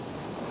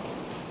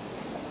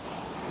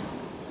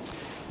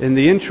In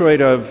the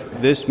introit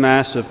of this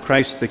Mass of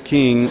Christ the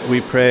King,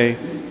 we pray,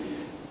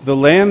 "The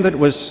Lamb that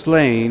was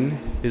slain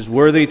is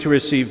worthy to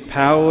receive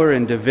power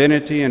and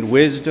divinity and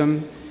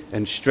wisdom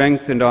and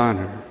strength and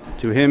honor.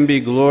 To him be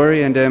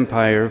glory and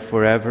empire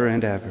forever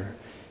and ever.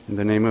 In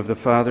the name of the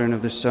Father, and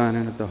of the Son,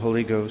 and of the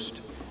Holy Ghost.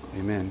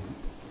 Amen."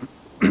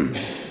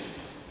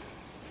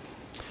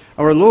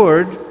 Our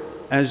Lord,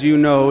 as you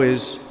know,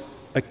 is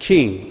a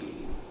king.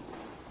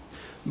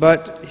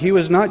 But he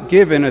was not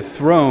given a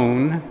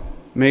throne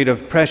made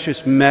of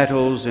precious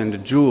metals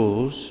and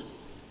jewels.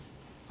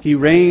 He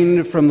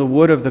reigned from the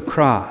wood of the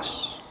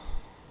cross.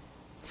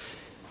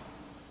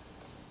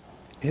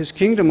 His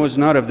kingdom was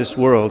not of this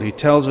world. He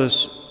tells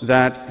us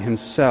that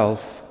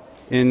himself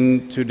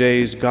in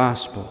today's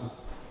gospel.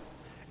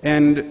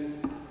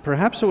 And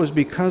perhaps it was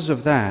because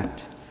of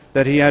that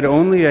he had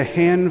only a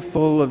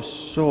handful of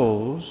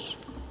souls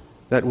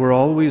that were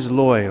always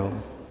loyal,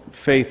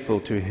 faithful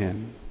to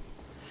him.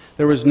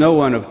 There was no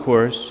one, of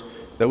course,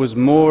 that was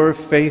more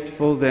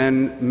faithful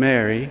than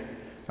Mary,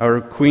 our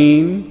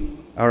Queen,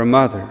 our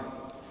Mother,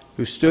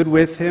 who stood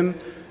with him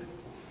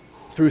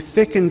through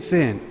thick and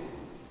thin,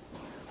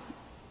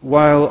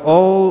 while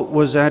all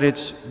was at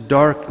its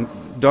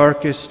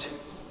darkest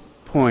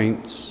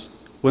points,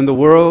 when the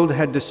world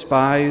had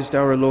despised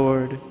our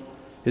Lord,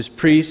 his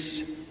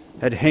priests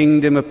had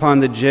hanged him upon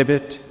the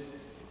gibbet,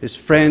 his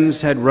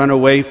friends had run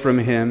away from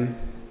him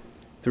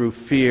through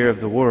fear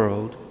of the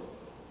world.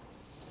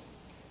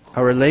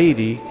 Our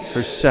Lady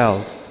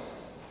herself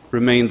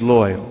remained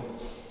loyal.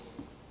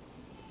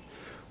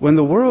 When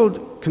the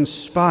world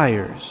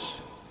conspires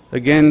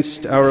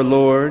against our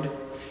Lord,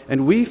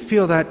 and we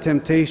feel that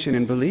temptation,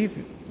 and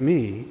believe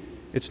me,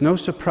 it's no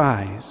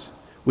surprise.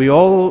 We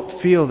all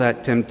feel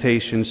that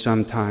temptation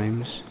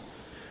sometimes.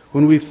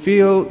 When we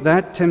feel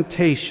that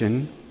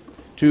temptation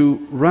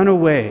to run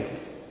away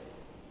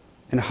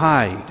and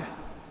hide,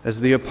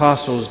 as the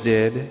apostles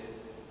did,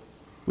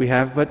 we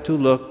have but to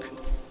look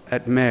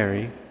at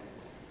Mary,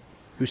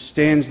 who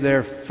stands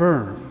there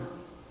firm,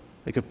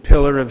 like a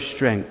pillar of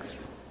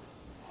strength.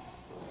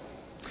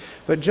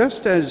 But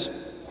just as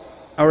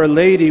Our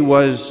Lady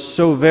was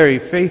so very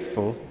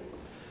faithful,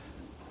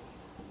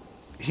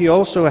 he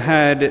also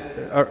had,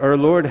 our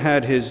Lord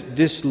had his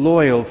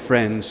disloyal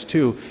friends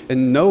too,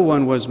 and no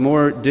one was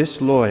more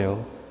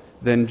disloyal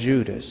than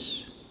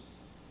Judas.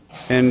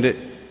 And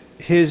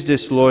his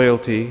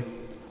disloyalty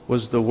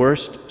was the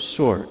worst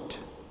sort.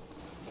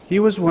 He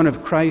was one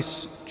of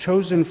Christ's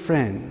chosen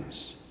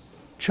friends,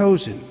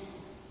 chosen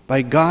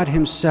by God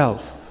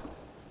himself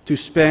to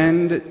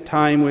spend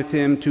time with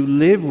him, to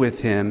live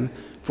with him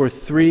for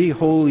 3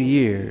 whole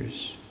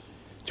years,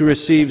 to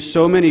receive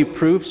so many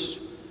proofs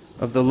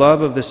of the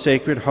love of the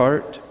Sacred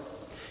Heart,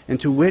 and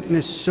to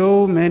witness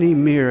so many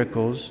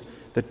miracles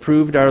that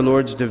proved our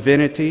Lord's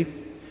divinity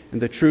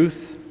and the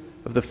truth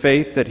of the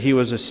faith that he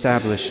was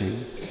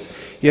establishing.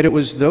 Yet it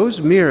was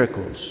those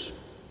miracles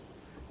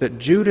that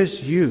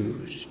Judas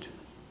used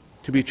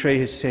to betray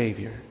his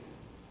Savior.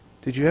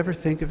 Did you ever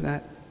think of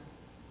that?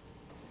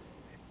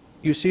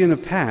 You see, in the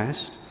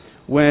past,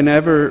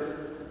 whenever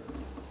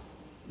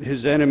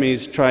his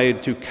enemies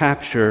tried to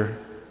capture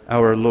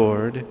our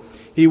Lord,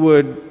 he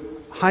would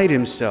hide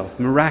himself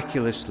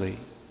miraculously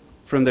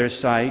from their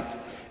sight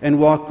and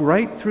walk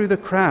right through the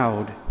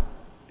crowd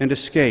and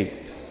escape.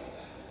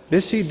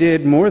 This he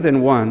did more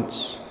than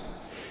once.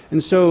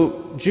 And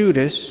so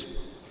Judas,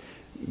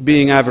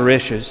 being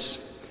avaricious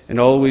and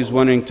always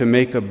wanting to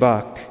make a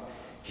buck,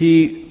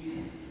 he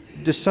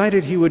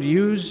decided he would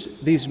use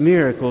these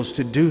miracles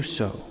to do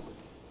so.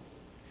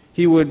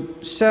 He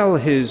would sell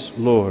his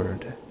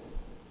Lord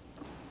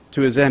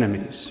to his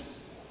enemies,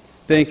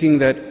 thinking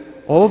that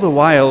all the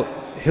while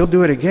he'll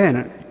do it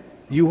again.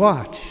 You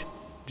watch,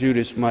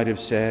 Judas might have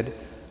said,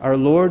 our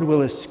Lord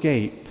will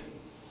escape,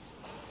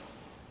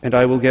 and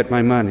I will get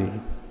my money,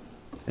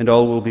 and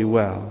all will be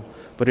well.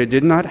 But it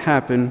did not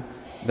happen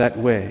that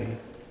way.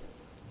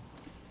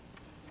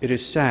 It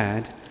is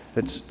sad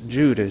that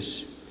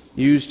Judas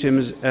used him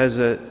as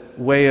a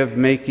way of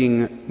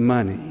making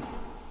money.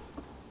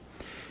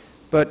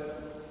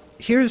 But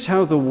here's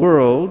how the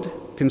world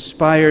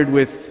conspired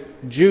with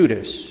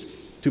Judas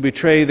to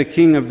betray the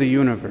King of the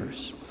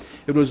universe.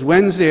 It was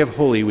Wednesday of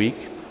Holy Week,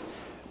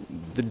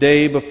 the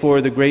day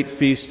before the great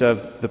feast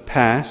of the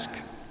Pasch,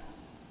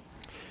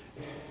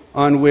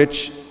 on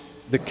which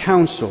the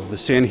council, the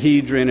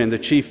Sanhedrin and the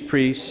chief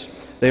priests,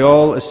 they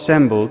all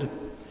assembled,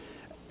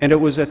 and it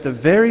was at the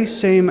very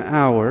same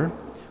hour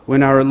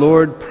when our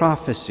Lord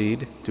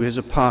prophesied to his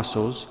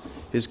apostles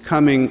his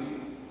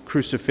coming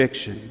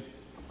crucifixion.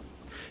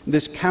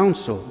 This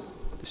council,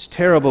 this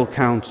terrible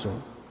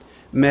council,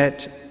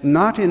 met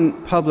not in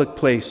public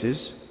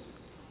places,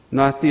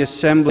 not the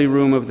assembly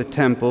room of the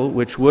temple,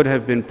 which would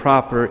have been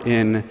proper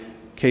in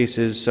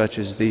cases such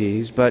as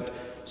these, but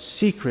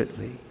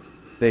secretly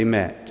they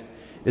met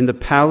in the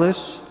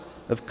palace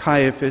of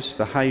Caiaphas,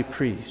 the high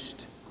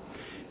priest.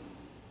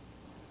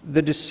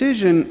 The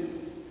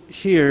decision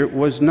here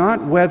was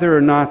not whether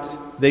or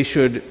not they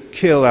should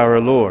kill our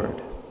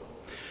Lord.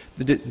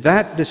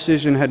 That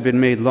decision had been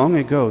made long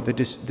ago.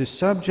 The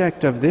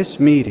subject of this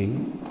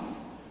meeting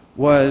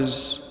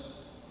was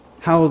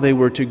how they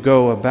were to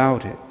go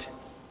about it.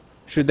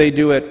 Should they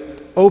do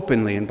it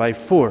openly and by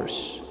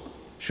force?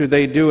 Should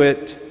they do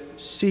it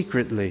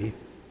secretly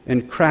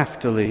and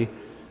craftily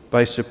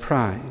by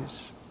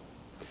surprise?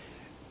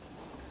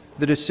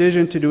 The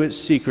decision to do it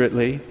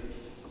secretly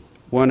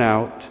won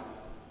out,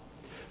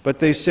 but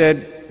they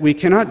said, we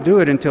cannot do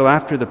it until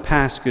after the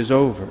Pasch is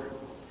over.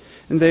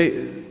 And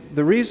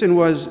the reason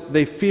was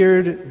they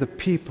feared the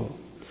people.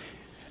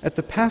 At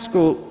the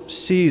Paschal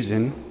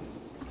season,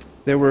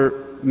 there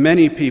were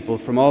many people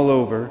from all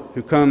over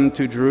who come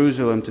to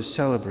Jerusalem to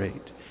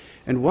celebrate.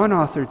 And one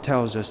author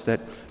tells us that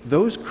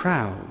those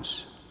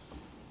crowds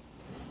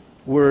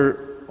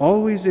were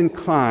always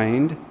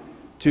inclined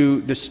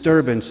to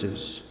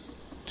disturbances,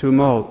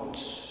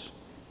 tumults,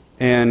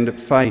 and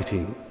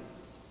fighting.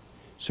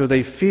 So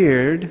they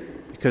feared,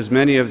 because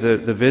many of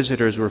the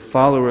visitors were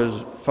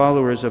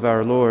followers of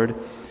our Lord,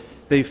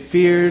 they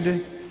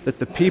feared that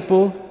the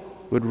people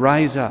would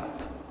rise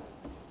up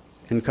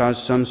and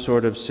cause some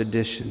sort of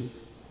sedition.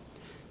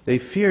 They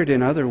feared,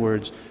 in other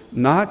words,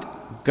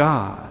 not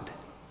God,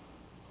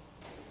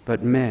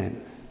 but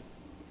men.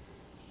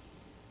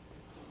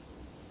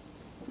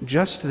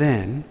 Just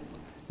then,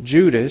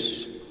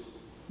 Judas,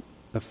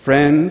 a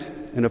friend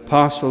and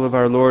apostle of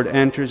our Lord,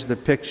 enters the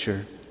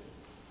picture.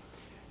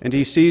 And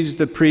he sees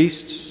the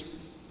priests,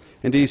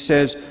 and he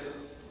says,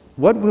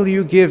 "What will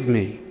you give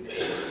me?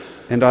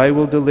 And I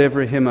will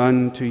deliver him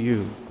unto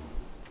you."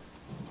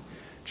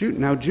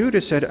 Now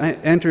Judas had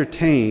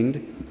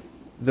entertained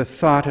the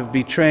thought of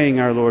betraying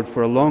our Lord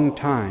for a long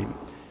time.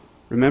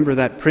 Remember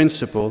that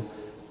principle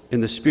in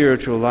the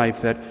spiritual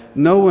life, that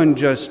no one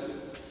just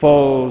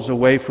falls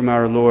away from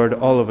our Lord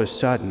all of a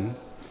sudden.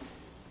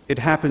 It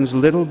happens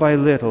little by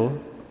little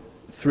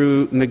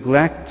through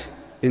neglect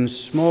in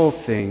small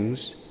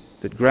things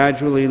that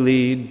gradually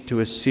lead to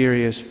a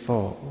serious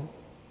fall.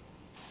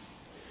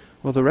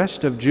 Well, the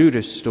rest of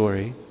Judas'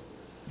 story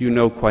you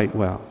know quite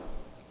well.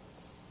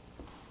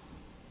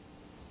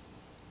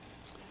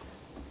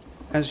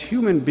 As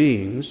human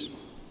beings,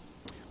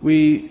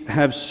 we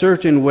have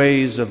certain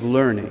ways of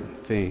learning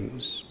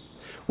things.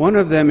 One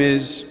of them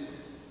is,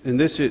 and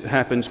this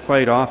happens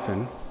quite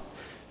often,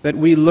 that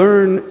we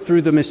learn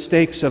through the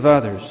mistakes of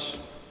others.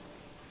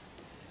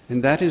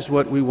 And that is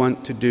what we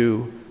want to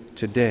do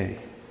today.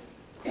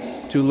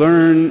 To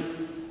learn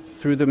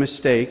through the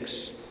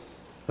mistakes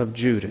of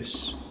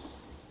Judas.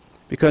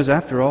 Because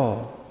after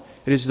all,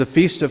 it is the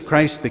feast of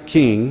Christ the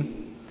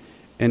King,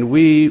 and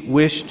we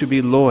wish to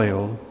be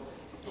loyal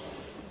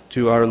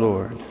to our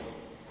Lord.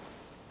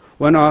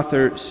 One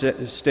author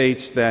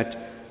states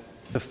that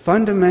the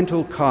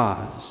fundamental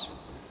cause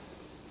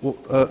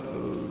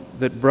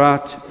that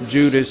brought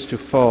Judas to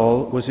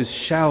fall was his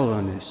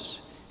shallowness,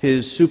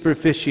 his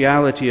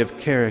superficiality of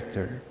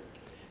character.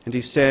 And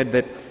he said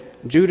that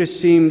Judas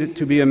seemed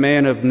to be a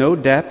man of no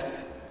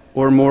depth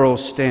or moral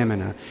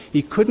stamina.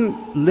 He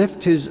couldn't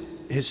lift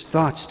his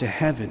thoughts to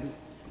heaven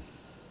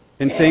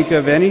and think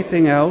of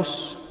anything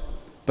else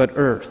but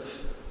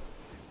earth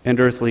and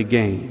earthly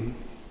gain.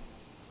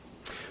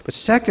 But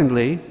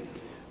secondly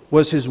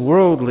was his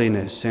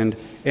worldliness and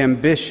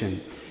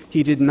ambition.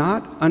 He did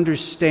not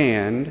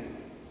understand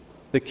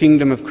the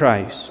kingdom of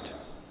Christ.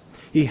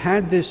 He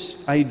had this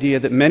idea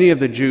that many of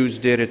the Jews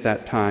did at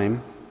that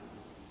time,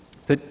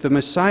 that the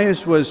Messiah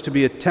was to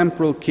be a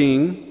temporal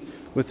king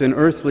with an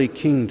earthly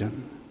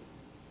kingdom.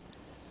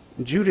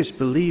 Judas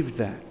believed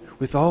that.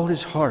 With all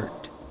his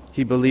heart,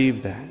 he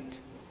believed that.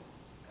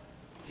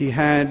 He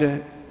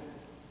had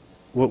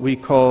what we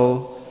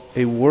call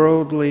a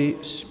worldly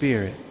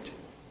spirit.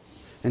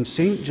 And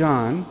St.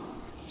 John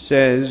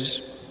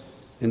says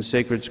in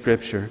sacred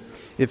Scripture,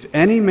 "If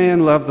any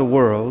man love the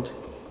world,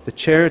 the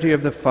charity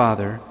of the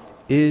Father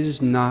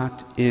is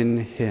not in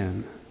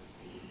him."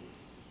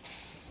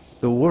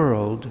 The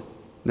world,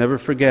 never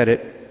forget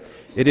it,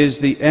 it is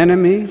the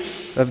enemy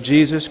of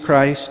Jesus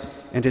Christ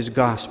and his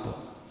gospel.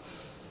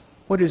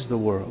 What is the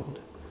world?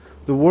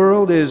 The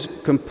world is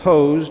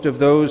composed of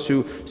those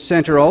who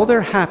center all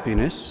their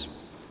happiness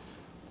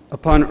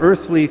upon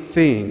earthly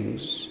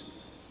things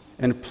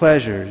and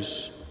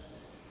pleasures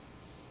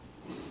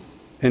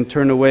and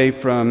turn away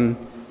from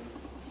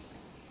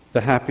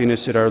the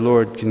happiness that our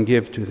Lord can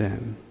give to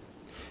them.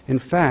 In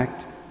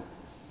fact,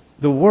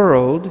 the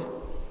world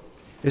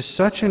is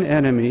such an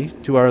enemy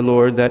to our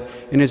Lord that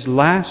in his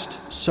last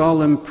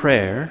solemn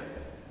prayer,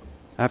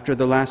 after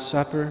the Last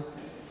Supper,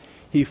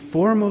 he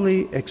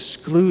formally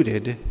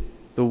excluded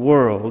the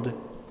world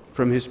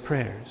from his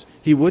prayers.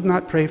 He would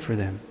not pray for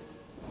them.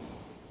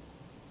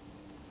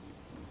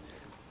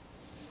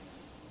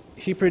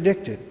 He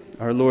predicted,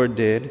 our Lord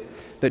did,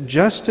 that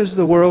just as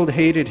the world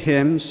hated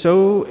him,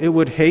 so it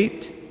would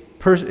hate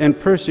and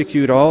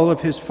persecute all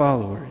of his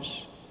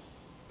followers.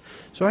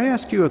 So I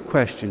ask you a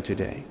question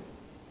today.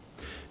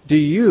 Do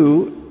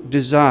you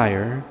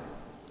desire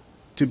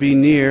to be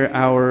near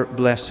our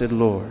blessed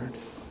Lord?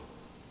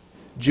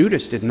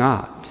 Judas did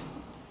not.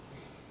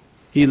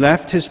 He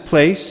left his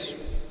place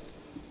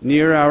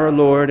near our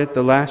Lord at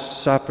the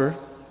Last Supper,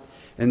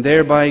 and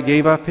thereby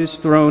gave up his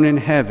throne in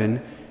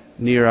heaven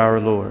near our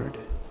Lord.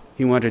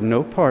 He wanted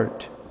no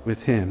part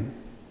with him.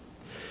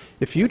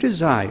 If you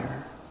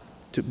desire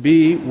to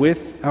be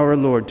with our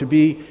Lord, to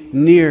be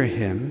near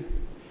him,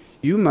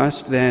 you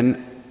must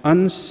then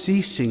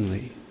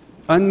unceasingly,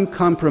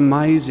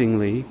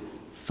 uncompromisingly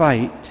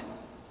fight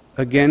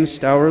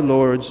against our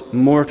Lord's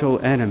mortal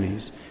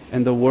enemies,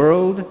 and the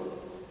world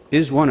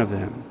is one of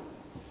them.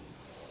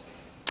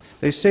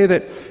 They say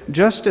that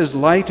just as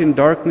light and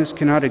darkness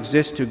cannot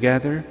exist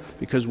together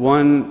because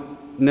one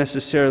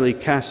necessarily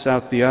casts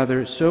out the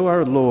other, so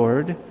our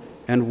Lord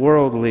and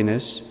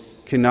worldliness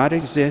cannot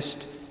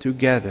exist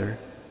together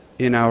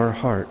in our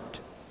heart.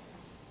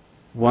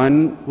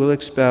 One will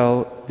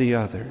expel the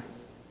other.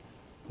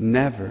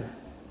 Never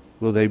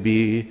will they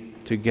be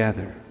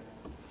together.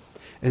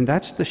 And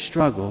that's the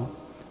struggle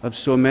of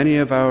so many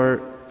of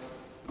our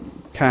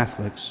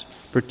Catholics,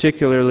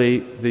 particularly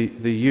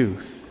the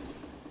youth.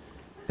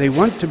 They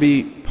want to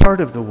be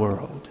part of the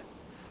world.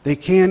 They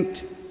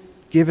can't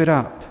give it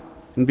up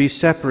and be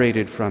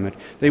separated from it.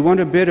 They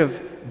want a bit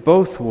of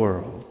both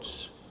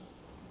worlds.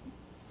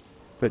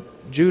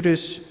 But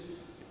Judas'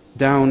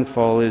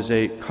 downfall is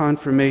a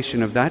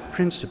confirmation of that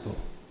principle.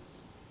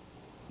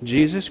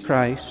 Jesus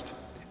Christ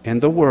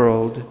and the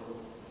world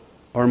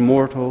are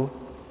mortal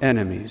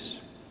enemies.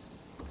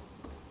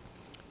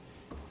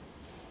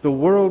 The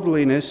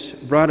worldliness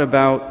brought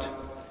about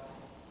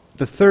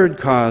the third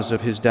cause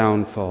of his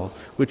downfall,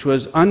 which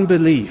was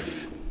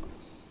unbelief.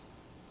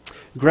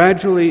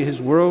 Gradually,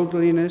 his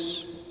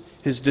worldliness,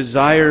 his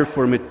desire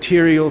for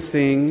material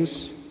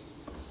things,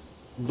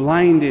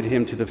 blinded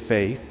him to the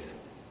faith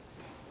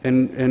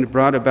and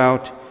brought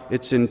about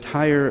its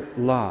entire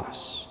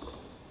loss.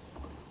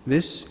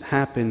 This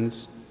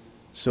happens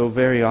so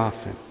very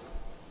often.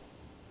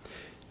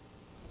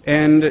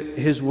 And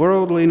his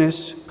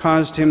worldliness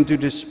caused him to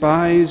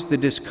despise the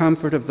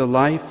discomfort of the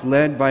life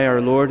led by our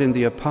Lord and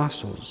the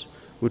apostles,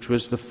 which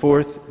was the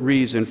fourth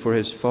reason for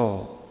his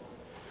fall.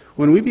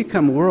 When we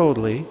become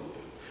worldly,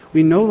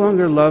 we no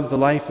longer love the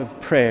life of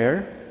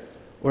prayer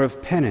or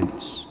of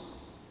penance.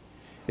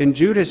 In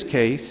Judas'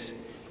 case,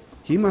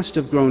 he must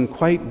have grown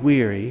quite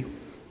weary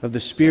of the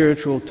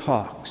spiritual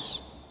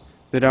talks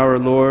that our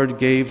Lord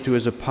gave to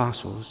his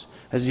apostles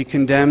as he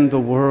condemned the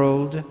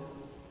world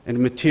and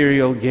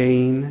material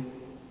gain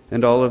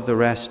and all of the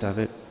rest of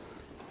it.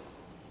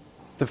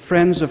 The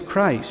friends of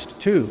Christ,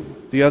 too,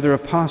 the other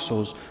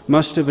apostles,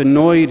 must have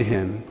annoyed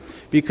him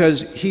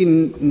because he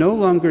no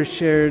longer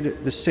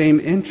shared the same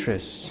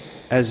interests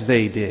as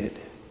they did.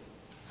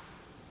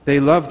 They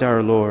loved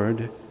our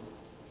Lord,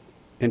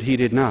 and he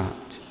did not.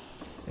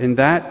 And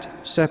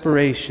that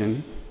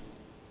separation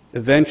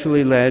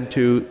eventually led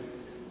to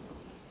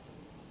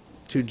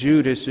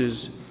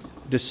Judas's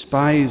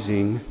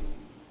despising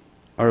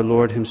our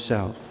Lord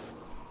himself.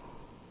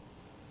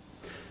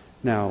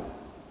 Now,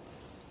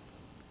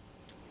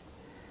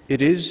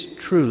 it is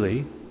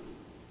truly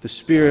the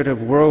spirit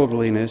of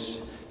worldliness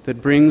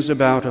that brings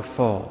about a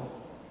fall.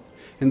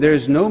 And there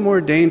is no more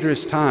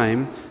dangerous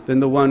time than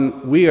the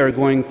one we are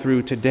going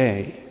through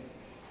today.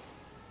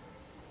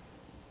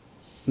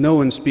 No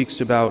one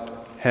speaks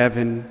about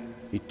heaven,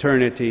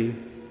 eternity,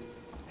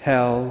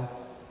 hell,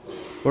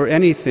 or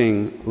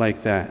anything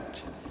like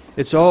that.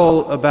 It's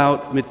all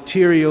about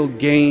material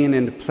gain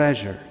and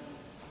pleasure.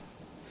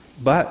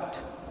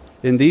 But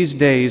in these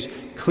days,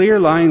 clear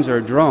lines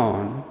are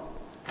drawn.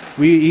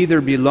 We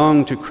either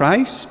belong to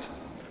Christ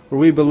or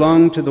we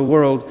belong to the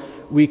world.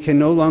 We can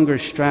no longer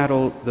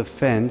straddle the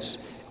fence.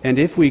 And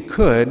if we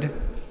could,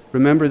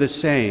 remember the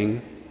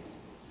saying,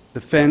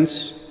 the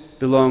fence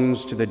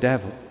belongs to the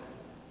devil.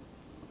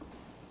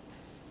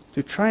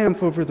 To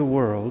triumph over the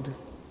world,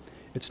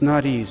 it's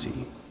not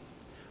easy,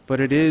 but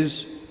it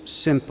is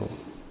simple.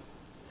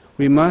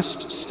 We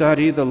must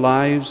study the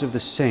lives of the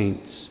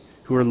saints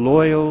who are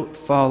loyal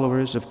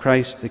followers of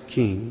Christ the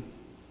King.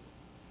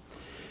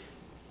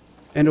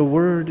 And a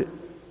word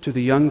to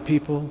the young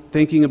people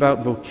thinking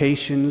about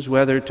vocations,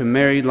 whether to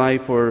married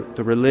life or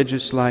the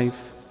religious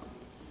life.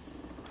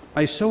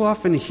 I so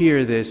often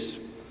hear this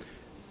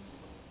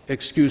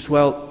excuse,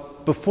 well,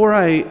 before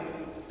I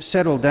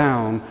settle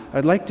down,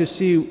 I'd like to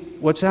see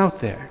what's out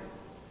there.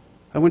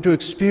 I want to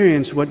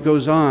experience what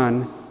goes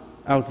on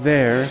out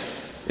there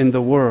in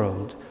the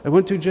world. I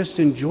want to just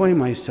enjoy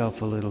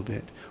myself a little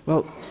bit.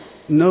 Well,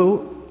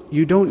 no,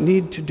 you don't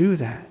need to do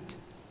that.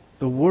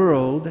 The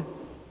world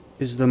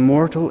is the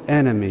mortal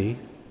enemy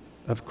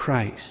of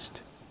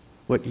Christ.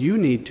 What you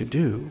need to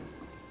do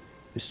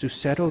is to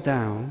settle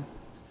down,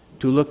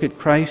 to look at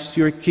Christ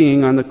your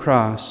King on the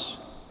cross,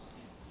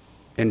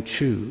 and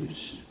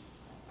choose.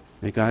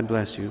 May God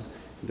bless you.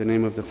 In the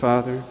name of the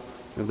Father,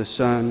 of the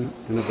Son,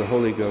 and of the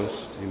Holy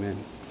Ghost. Amen.